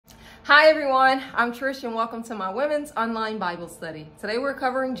Hi everyone, I'm Trish and welcome to my women's online Bible study. Today we're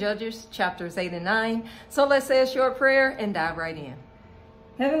covering Judges chapters 8 and 9. So let's say a short prayer and dive right in.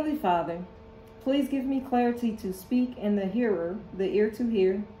 Heavenly Father, please give me clarity to speak and the hearer the ear to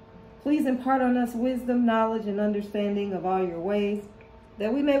hear. Please impart on us wisdom, knowledge, and understanding of all your ways,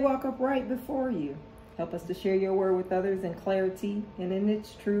 that we may walk upright before you. Help us to share your word with others in clarity and in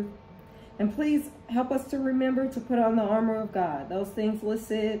its truth. And please help us to remember to put on the armor of God. Those things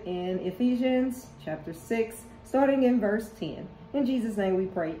listed in Ephesians chapter 6, starting in verse 10. In Jesus' name we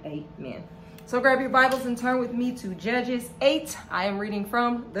pray, amen. So grab your Bibles and turn with me to Judges 8. I am reading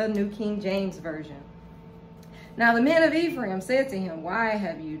from the New King James Version. Now the men of Ephraim said to him, "Why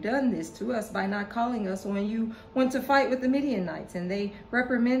have you done this to us by not calling us when you went to fight with the Midianites?" And they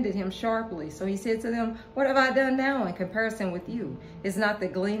reprimanded him sharply. So he said to them, "What have I done now in comparison with you? Is not the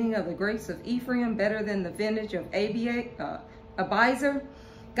gleaning of the grapes of Ephraim better than the vintage of Abiezer?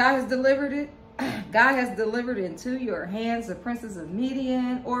 God has delivered into your hands the princes of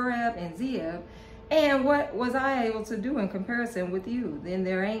Midian, Oreb, and Zeeb. And what was I able to do in comparison with you?" Then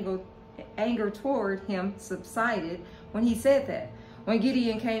their anger toward him subsided when he said that. When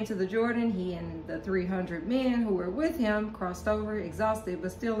Gideon came to the Jordan, he and the 300 men who were with him crossed over, exhausted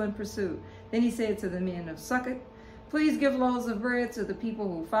but still in pursuit. Then he said to the men of Succoth, "Please give loaves of bread to the people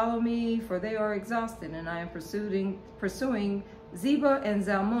who follow me, for they are exhausted, and I am pursuing Zebah and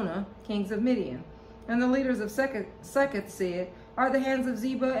Zalmunna, kings of Midian." And the leaders of Succoth said, "Are the hands of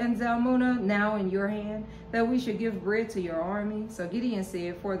Zebah and Zalmunna now in your hand, that we should give bread to your army?" So Gideon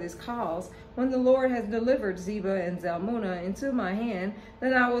said, "For this cause, when the Lord has delivered Zebah and Zalmunna into my hand,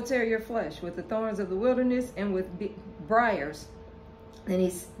 then I will tear your flesh with the thorns of the wilderness and with briars." Then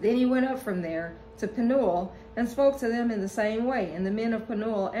he went up from there to Penuel and spoke to them in the same way. And the men of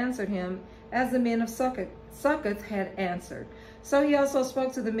Penuel answered him as the men of Succoth had answered. So he also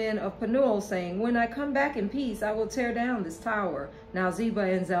spoke to the men of Penuel, saying, "When I come back in peace, I will tear down this tower." Now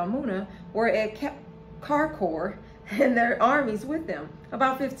Zebah and Zalmunna were at Karkor, and their armies with them,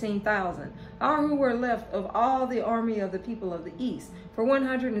 about 15,000, all who were left of all the army of the people of the east. For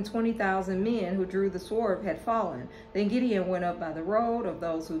 120,000 men who drew the sword had fallen. Then Gideon went up by the road of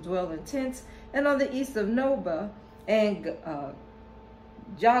those who dwell in tents, and on the east of Nobah and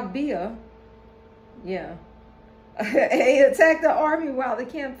Jogbeah, he attacked the army while the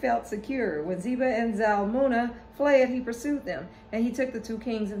camp felt secure. When Zebah and Zalmunna fled, he pursued them, and he took the two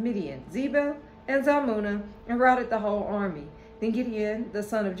kings of Midian, Zebah and Zalmunna, and routed the whole army. Then Gideon, the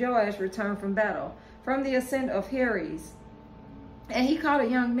son of Joash, returned from battle, from the ascent of Heres, and he caught a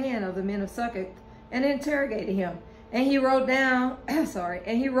young man of the men of Succoth and interrogated him. And he wrote down,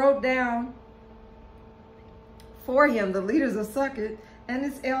 for him the leaders of Succoth and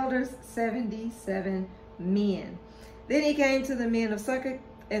its elders, 77 men. Then he came to the men of Succoth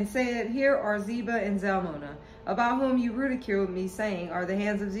and said, "Here are Zebah and Zalmunna, about whom you ridiculed me, saying, Are the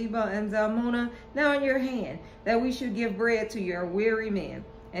hands of Zebah and Zalmunna now in your hand, that we should give bread to your weary men?"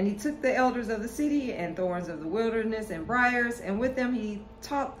 And he took the elders of the city and thorns of the wilderness and briars, and with them he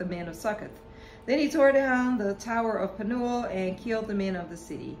taught the men of Succoth. Then he tore down the tower of Penuel and killed the men of the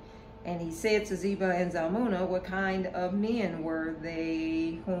city. And he said to Zebah and Zalmunna, "What kind of men were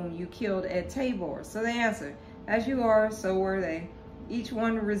they whom you killed at Tabor?" So they answered, "As you are, so were they. Each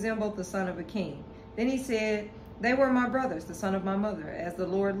one resembled the son of a king." Then he said, "They were my brothers, the son of my mother. As the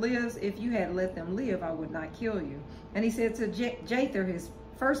Lord lives, if you had let them live, I would not kill you." And he said to Jether, his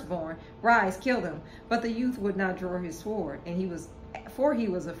firstborn, "Rise, kill them." But the youth would not draw his sword, and he was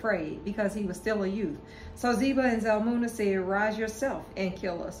afraid, because he was still a youth. So Zebah and Zalmunna said, "Rise yourself and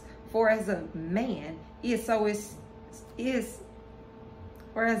kill us. For as a man is, so is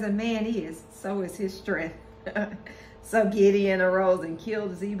his strength." So Gideon arose and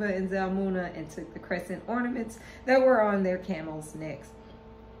killed Zebah and Zalmunna and took the crescent ornaments that were on their camels' necks.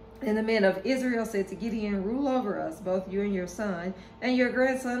 And the men of Israel said to Gideon, "Rule over us, both you and your son, and your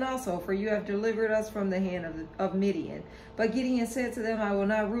grandson also, for you have delivered us from the hand of Midian." But Gideon said to them, "I will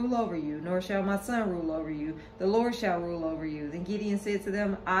not rule over you, nor shall my son rule over you. The Lord shall rule over you." Then Gideon said to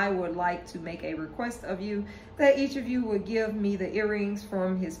them, "I would like to make a request of you, that each of you would give me the earrings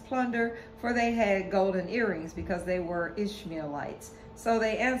from his plunder," for they had golden earrings, because they were Ishmaelites. So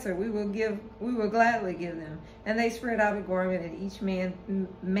they answered, we will gladly give them. And they spread out a garment, and each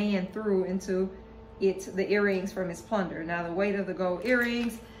man threw into it the earrings from his plunder. Now the weight of the gold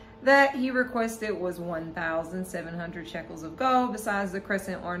earrings that he requested was 1,700 shekels of gold, besides the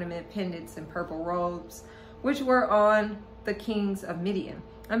crescent ornament, pendants, and purple robes, which were on the kings of Midian.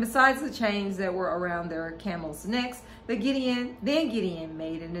 And besides the chains that were around their camels' necks, then Gideon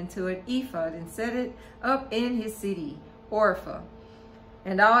made it into an ephod and set it up in his city, Orpha.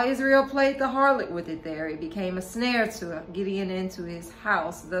 And all Israel played the harlot with it there. It became a snare to Gideon and to his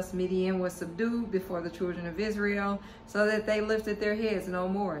house. Thus Midian was subdued before the children of Israel, so that they lifted their heads no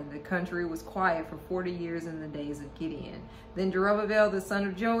more. And the country was quiet for 40 years in the days of Gideon. Then Jerubbaal, the son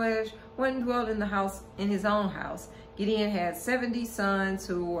of Joash, went and dwelt in his own house. Gideon had 70 sons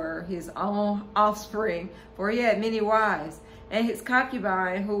who were his own offspring, for he had many wives. And his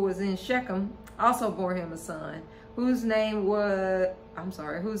concubine, who was in Shechem, also bore him a son, whose name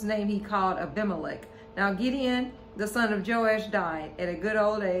he called Abimelech. Now Gideon, the son of Joash, died at a good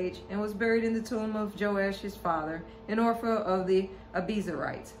old age and was buried in the tomb of Joash his father in Ophrah of the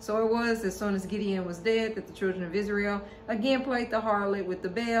Abiezrites. So it was, as soon as Gideon was dead, that the children of Israel again played the harlot with the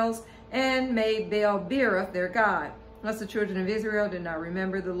Baals and made Baal-berith their god. Thus the children of Israel did not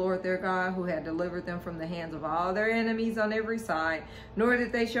remember the Lord their God, who had delivered them from the hands of all their enemies on every side, nor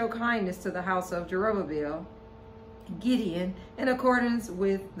did they show kindness to the house of Jerubbaal, Gideon, in accordance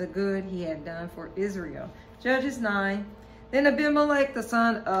with the good he had done for Israel. Judges 9. Then Abimelech, the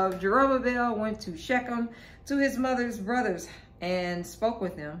son of Jerubbaal, went to Shechem to his mother's brothers and spoke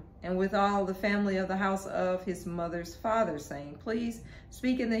with them and with all the family of the house of his mother's father, saying, Please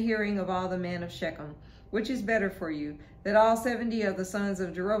speak in the hearing of all the men of Shechem. Which is better for you, that all 70 of the sons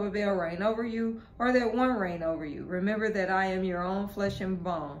of Jerubbaal reign over you, or that one reign over you? Remember that I am your own flesh and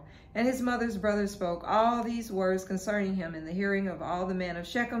bone. And his mother's brothers spoke all these words concerning him in the hearing of all the men of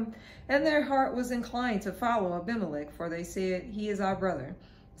Shechem, and their heart was inclined to follow Abimelech, for they said, He is our brother.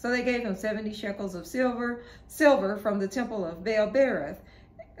 So they gave him 70 shekels of silver from the temple of Baal-berith,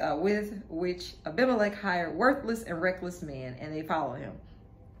 with which Abimelech hired worthless and reckless men, and they followed him.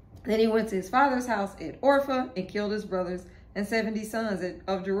 Then he went to his father's house at Ophrah and killed his brothers and 70 sons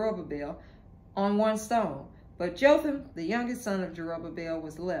of Jerubbaal on one stone. But Jotham, the youngest son of Jerubbaal,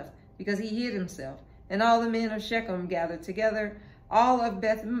 was left, because he hid himself. And all the men of Shechem gathered together, all of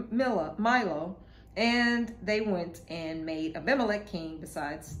Beth Milo, and they went and made Abimelech king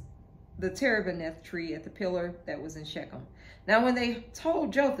besides the terebinth tree at the pillar that was in Shechem. Now when they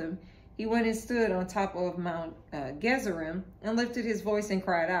told Jotham, he went and stood on top of Mount Gezerim and lifted his voice and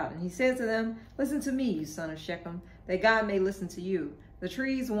cried out. And he said to them, Listen to me, you son of Shechem, that God may listen to you. The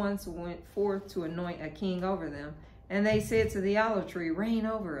trees once went forth to anoint a king over them. And they said to the olive tree, Reign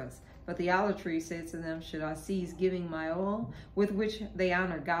over us. But the olive tree said to them, Should I cease giving my oil, with which they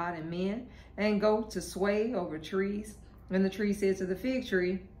honor God and men, and go to sway over trees? And the tree said to the fig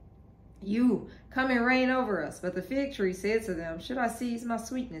tree, You come and reign over us. But the fig tree said to them, Should I seize my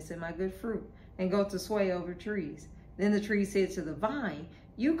sweetness and my good fruit, and go to sway over trees? Then the tree said to the vine,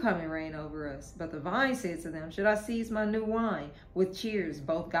 You come and reign over us. But the vine said to them, Should I seize my new wine, which cheers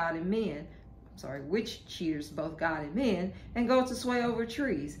both God and men, and go to sway over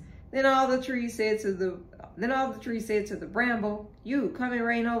trees? Then all the trees said to the bramble, You come and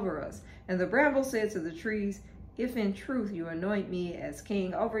reign over us. And the bramble said to the trees, If in truth you anoint me as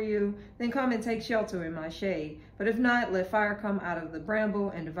king over you, then come and take shelter in my shade. But if not, let fire come out of the bramble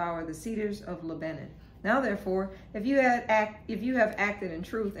and devour the cedars of Lebanon. Now therefore, if you have acted in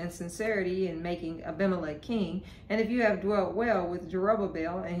truth and sincerity in making Abimelech king, and if you have dwelt well with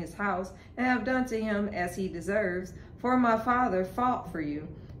Jerubbaal and his house, and have done to him as he deserves, for my father fought for you,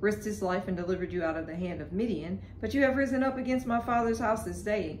 risked his life and delivered you out of the hand of Midian, but you have risen up against my father's house this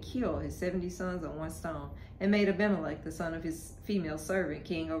day and killed his 70 sons on one stone, and made Abimelech, the son of his female servant,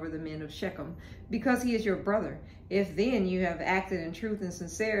 king over the men of Shechem, because he is your brother. If then you have acted in truth and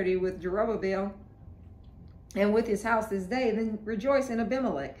sincerity with Jerubbaal and with his house this day, then rejoice in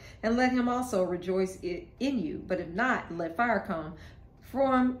Abimelech, and let him also rejoice in you. But if not, let fire come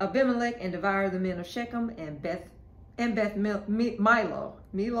from Abimelech and devour the men of Shechem and Beth Milo,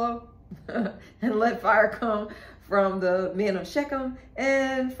 and let fire come from the men of Shechem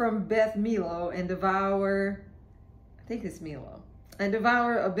and from Beth Milo and devour, and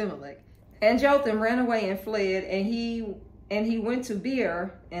devour Abimelech. And Jotham ran away and fled, and he went to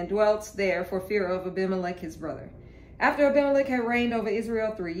Beer and dwelt there for fear of Abimelech his brother. After Abimelech had reigned over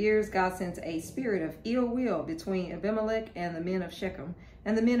Israel 3 years, God sent a spirit of ill will between Abimelech and the men of Shechem.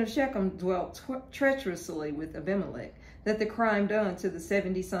 And the men of Shechem dwelt treacherously with Abimelech, that the crime done to the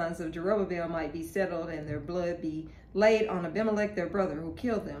 70 sons of Jerubbaal might be settled, and their blood be laid on Abimelech their brother, who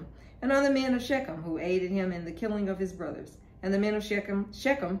killed them, and on the men of Shechem, who aided him in the killing of his brothers. And the men of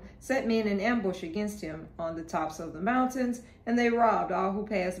Shechem set men in ambush against him on the tops of the mountains, and they robbed all who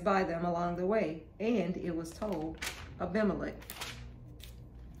passed by them along the way. And it was told Abimelech.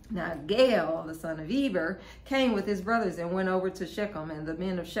 Now Gaal, the son of Eber, came with his brothers and went over to Shechem, and the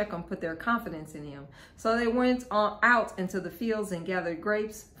men of Shechem put their confidence in him. So they went out into the fields and gathered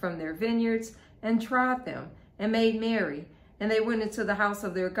grapes from their vineyards and trod them and made merry. And they went into the house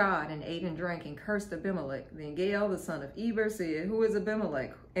of their God and ate and drank and cursed Abimelech. Then Gaal, the son of Eber, said, who is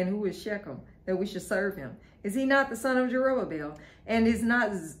Abimelech and who is Shechem, that we should serve him? Is he not the son of Jerubbaal? And is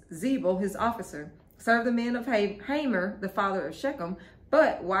not Zebul his officer? Serve the men of Hamer, the father of Shechem,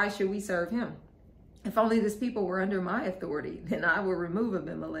 but why should we serve him? If only this people were under my authority, then I will remove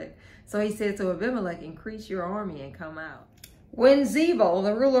Abimelech. So he said to Abimelech, increase your army and come out. When Zebul,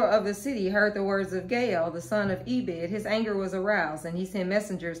 the ruler of the city, heard the words of Gaal, the son of Ebed, his anger was aroused, and he sent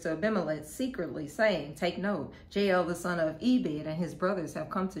messengers to Abimelech secretly, saying, take note, Jael, the son of Ebed, and his brothers have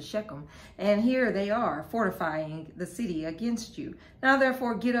come to Shechem, and here they are, fortifying the city against you. Now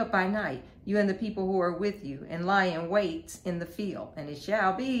therefore get up by night, you and the people who are with you, and lie in wait in the field. And it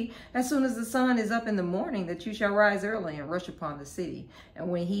shall be, as soon as the sun is up in the morning, that you shall rise early and rush upon the city. And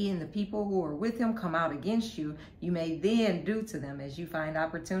when he and the people who are with him come out against you, you may then do to them as you find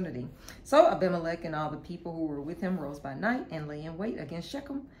opportunity. So Abimelech and all the people who were with him rose by night and lay in wait against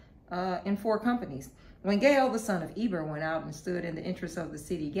Shechem in 4 companies. When Gaal, the son of Eber, went out and stood in the entrance of the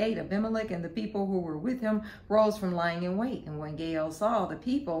city gate, Abimelech and the people who were with him rose from lying in wait. And when Gaal saw the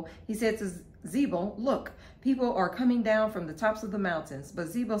people, he said to Zebul, look, people are coming down from the tops of the mountains. But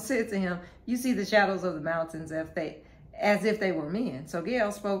Zebul said to him, you see the shadows of the mountains as if they were men. So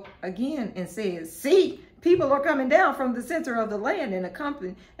Gaal spoke again and said, see, people are coming down from the center of the land, and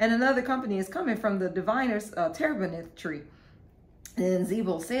another company is coming from the diviner's terebinth tree. And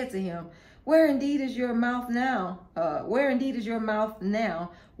Zebul said to him, where indeed is your mouth now?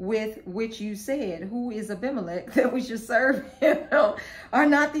 With which you said, who is Abimelech, that we should serve him? Are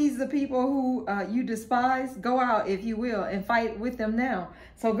not these the people who you despise? Go out, if you will, and fight with them now.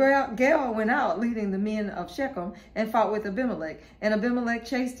 So Gaal went out, leading the men of Shechem, and fought with Abimelech. And Abimelech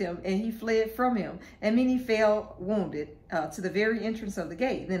chased him, and he fled from him. And many fell wounded to the very entrance of the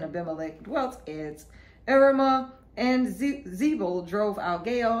gate. Then Abimelech dwelt at Arumah, and Zebul drove out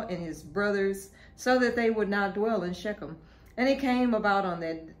Gaal and his brothers so that they would not dwell in Shechem. And it came about on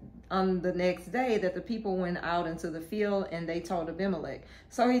the next day that the people went out into the field, and they told Abimelech.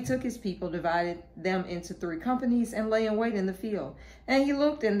 So he took his people, divided them into 3 companies, and lay in wait in the field. And he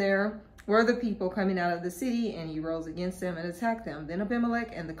looked, and there were the people coming out of the city, and he rose against them and attacked them. Then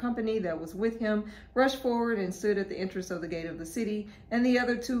Abimelech and the company that was with him rushed forward and stood at the entrance of the gate of the city, and the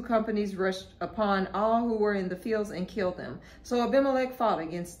other 2 companies rushed upon all who were in the fields and killed them. So Abimelech fought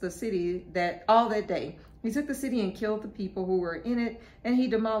against the city all that day. He took the city and killed the people who were in it, and he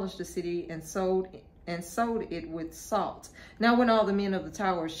demolished the city and sowed it with salt. Now when all the men of the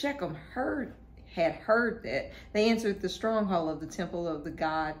tower of Shechem had heard that, they entered the stronghold of the temple of the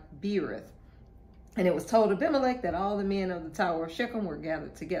god Beerith. And it was told Abimelech that all the men of the tower of Shechem were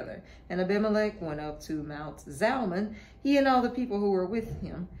gathered together. And Abimelech went up to Mount Zalmon, he and all the people who were with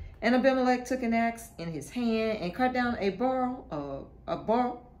him. And Abimelech took an axe in his hand and cut down a bough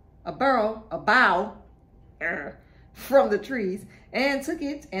from the trees, and took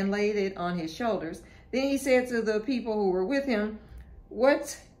it and laid it on his shoulders. Then he said to the people who were with him,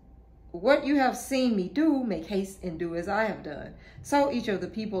 what you have seen me do, make haste and do as I have done. So each of the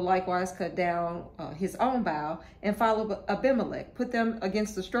people likewise cut down his own bough and followed Abimelech, put them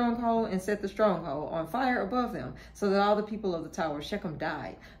against the stronghold, and set the stronghold on fire above them, so that all the people of the tower of Shechem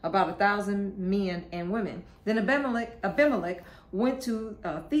died, about 1,000 men and women. Then Abimelech went to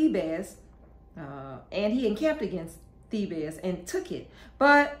Thebez, and he encamped against Thebez and took it.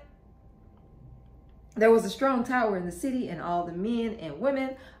 But there was a strong tower in the city, and all the men and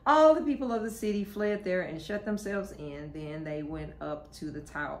women, all the people of the city fled there and shut themselves in. Then they went up to the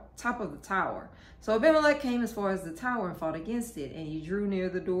top of the tower. So Abimelech came as far as the tower and fought against it, and he drew near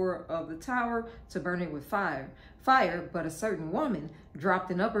the door of the tower to burn it with fire. But a certain woman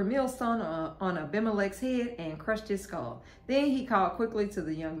dropped an upper millstone on Abimelech's head and crushed his skull. Then he called quickly to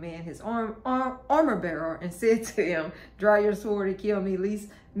the young man, his armor bearer, and said to him, draw your sword and kill me, lest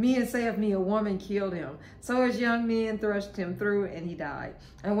men say of me, a woman killed him. So his young men thrust him through, and he died.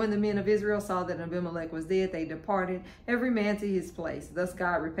 And when the men of Israel saw that Abimelech was dead, they departed, every man to his place. Thus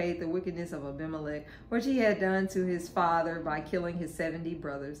God repaid the wickedness of Abimelech, which he had done to his father by killing his 70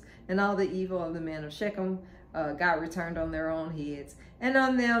 brothers. And all the evil of the men of Shechem God returned on their own heads. And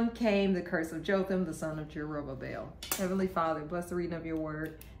on them came the curse of Jotham, the son of Jerubbaal. Heavenly Father, bless the reading of your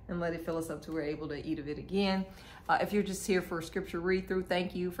word, and let it fill us up to we're able to eat of it again. If you're just here for a scripture read through,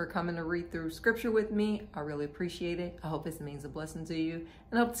 thank you for coming to read through scripture with me. I really appreciate it. I hope this means a blessing to you,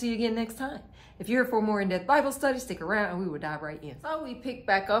 and I hope to see you again next time. If you're here for a more in-depth Bible study, stick around and we will dive right in. So we pick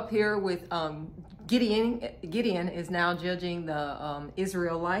back up here with Gideon. Gideon is now judging the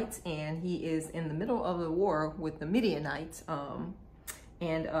Israelites, and he is in the middle of the war with the Midianites.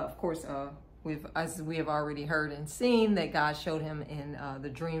 Of course, as we have already heard and seen, that God showed him in the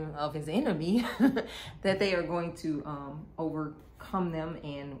dream of his enemy that they are going to overcome them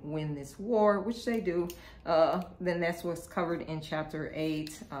and win this war, which they do. Then that's what's covered in chapter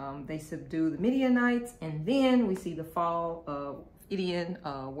 8. They subdue the Midianites, and then we see the fall of Gideon,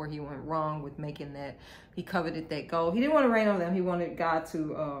 where he went wrong with making that. He coveted that gold. He didn't want to reign over them. He wanted God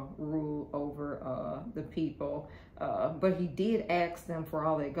to rule over the people. But he did ask them for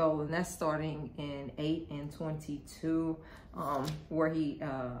all that gold, and that's starting in 8 and 22, where he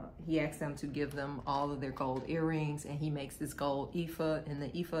asked them to give them all of their gold earrings, and he makes this gold ephod, and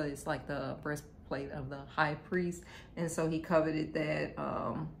the ephod is like the breastplate of the high priest, and so he coveted that.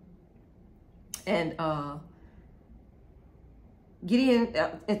 Gideon,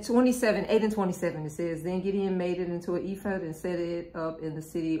 at 8 and 27, it says, then Gideon made it into an ephod and set it up in the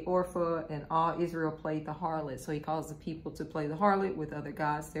city Orpha, and all Israel played the harlot. So he caused the people to play the harlot with other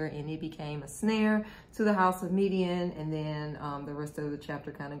gods there, and it became a snare to the house of Midian. And then the rest of the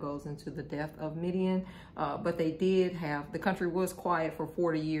chapter kind of goes into the death of Midian. But they did have, the country was quiet for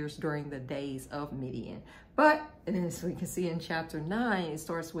 40 years during the days of Midian. But, and as we can see in chapter 9, it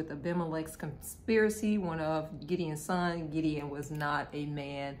starts with Abimelech's conspiracy, one of Gideon's son. Gideon was not a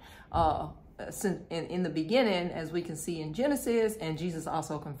man in the beginning, as we can see in Genesis, and Jesus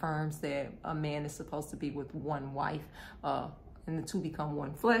also confirms that a man is supposed to be with one wife, and the two become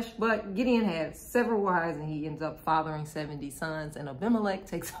one flesh. But Gideon had several wives, and he ends up fathering 70 sons, and Abimelech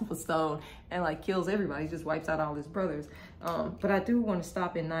takes up a stone and like kills everybody. He just wipes out all his brothers. But I do want to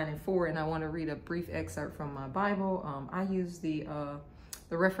stop in 9 and 4, and I want to read a brief excerpt from my Bible. I use the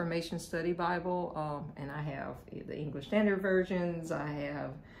Reformation Study Bible, and I have the English Standard Versions. I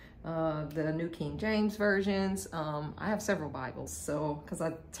have the New King James Versions. I have several Bibles, so because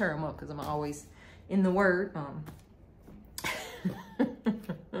I tear them up because I'm always in the Word.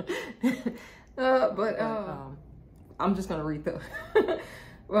 I'm just gonna read the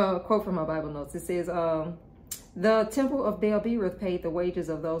quote from my Bible notes. It says, the temple of Baal-Berith paid the wages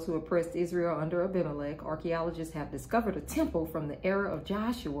of those who oppressed Israel under Abimelech. Archaeologists have discovered a temple from the era of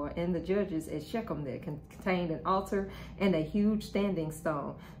Joshua and the judges at Shechem that contained an altar and a huge standing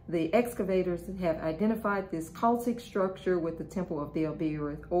stone. The excavators have identified this cultic structure with the temple of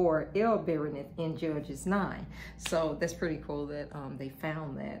Baal-Berith, or El-Berenith, in Judges 9. So that's pretty cool that they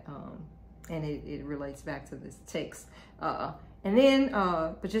found that, and it relates back to this text. And then,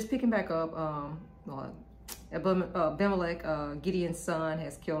 but just picking back up, Abimelech, Gideon's son,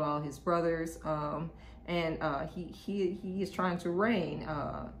 has killed all his brothers, and he is trying to reign.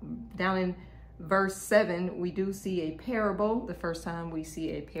 Down in verse 7, we do see a parable. The first time we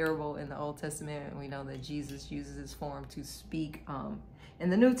see a parable in the Old Testament, we know that Jesus uses his form to speak in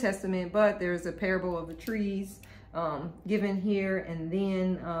the New Testament, but there's a parable of the trees given here, and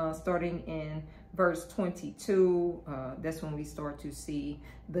then starting in verse 22, that's when we start to see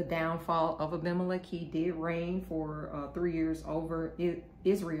the downfall of Abimelech. He did reign for 3 years over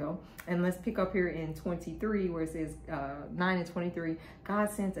Israel. And let's pick up here in 23, where it says 9 and 23, God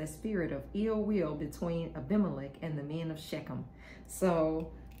sent a spirit of ill will between Abimelech and the men of Shechem.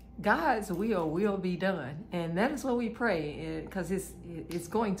 So God's will be done, and that is what we pray, because it's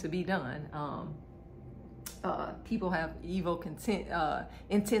going to be done. People have evil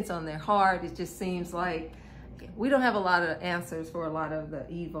intents on their heart. It just seems like we don't have a lot of answers for a lot of the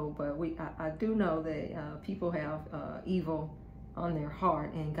evil, but I do know that people have evil on their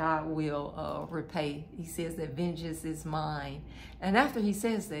heart, and God will repay. He says that vengeance is mine. And after he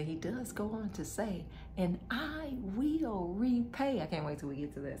says that, he does go on to say, and I will repay. I can't wait till we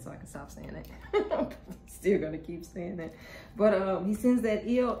get to that so I can stop saying it. I'm still gonna keep saying that. But he sends that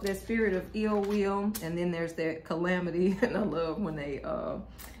spirit of ill will, and then there's that calamity. And I love when they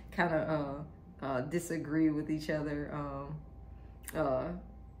kind of disagree with each other.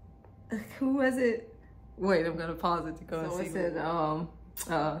 Who was it? Wait, I'm gonna pause it to go and see. It said,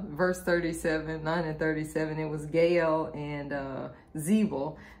 verse 37, 9 and 37, it was Gael and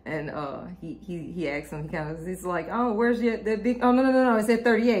Zebul, and he asked him, he's like, oh, where's the big, oh, no, it said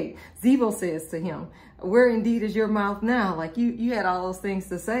 38. Zebul says to him, where indeed is your mouth now? Like, you had all those things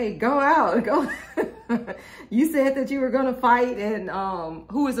to say. Go out, go. You said that you were going to fight, and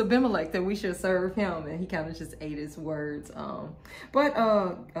who is Abimelech that we should serve him? And he kind of just ate his words. But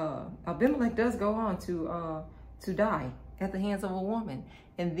Abimelech does go on to die at the hands of a woman.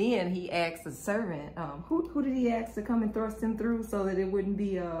 And then he asked the servant, who did he ask to come and thrust him through so that it wouldn't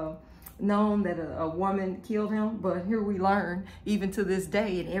be known that a woman killed him? But here we learn, even to this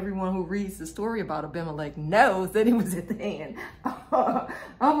day, and everyone who reads the story about Abimelech knows that it was at the hand of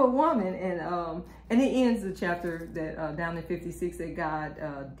a woman. And it ends the chapter that down in 56 that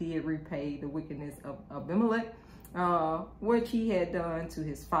God did repay the wickedness of Abimelech, which he had done to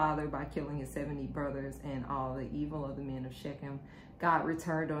his father by killing his 70 brothers, and all the evil of the men of Shechem God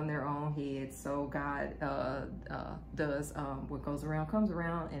returned on their own heads. So God does what goes around comes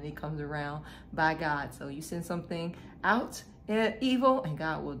around, and it comes around by God. So you send something out evil, and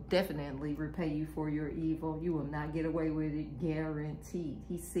God will definitely repay you for your evil. You will not get away with it, guaranteed.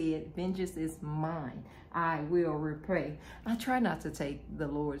 He said, vengeance is mine, I will repay. I try not to take the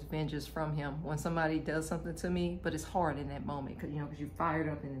Lord's vengeance from him when somebody does something to me, but it's hard in that moment, because you're fired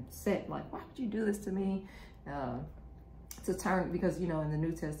up and upset, like, why would you do this to me? To turn, because in the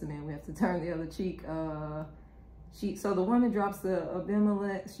New Testament we have to turn the other cheek. So the woman drops the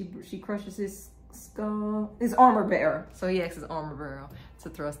Abimelech, she crushes his skull, his armor bearer. So he asks his armor bearer to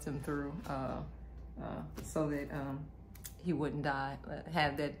thrust him through, so that he wouldn't die,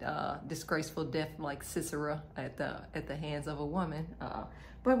 have that disgraceful death like Sisera at the hands of a woman.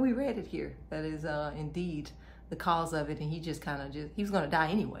 But we read it here. That is indeed the cause of it, and he just he was going to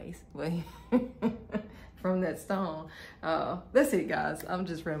die anyways. But from that stone. That's it, guys. I'm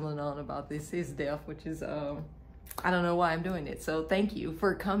just rambling on about his death, which is I don't know why I'm doing it. So thank you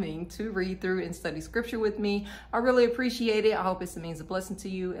for coming to read through and study scripture with me. I really appreciate it. I hope it means a blessing to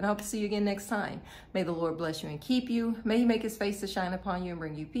you, and I hope to see you again next time. May the Lord bless you and keep you. May he make his face to shine upon you and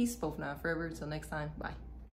bring you peace, both now and forever. Until next time, bye.